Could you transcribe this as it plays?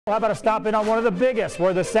How about a stop in on one of the biggest,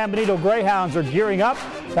 where the San Benito Greyhounds are gearing up.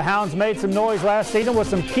 The Hounds made some noise last season with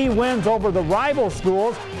some key wins over the rival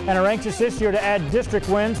schools and are anxious this year to add district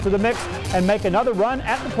wins to the mix and make another run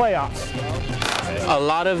at the playoffs. A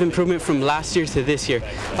lot of improvement from last year to this year.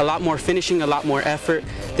 A lot more finishing, a lot more effort.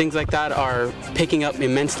 Things like that are picking up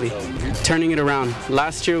immensely, turning it around.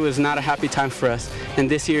 Last year was not a happy time for us, and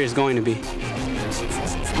this year is going to be.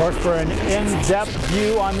 Of course, for an in-depth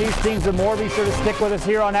view on these teams and more, be sure to stick with us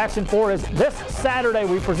here on Action 4. As this Saturday,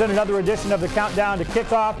 we present another edition of the Countdown to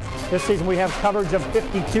Kickoff. This season, we have coverage of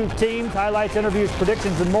 52 teams, highlights, interviews,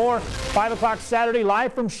 predictions, and more. 5 o'clock Saturday,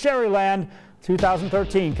 live from Sherryland,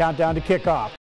 2013 Countdown to Kickoff.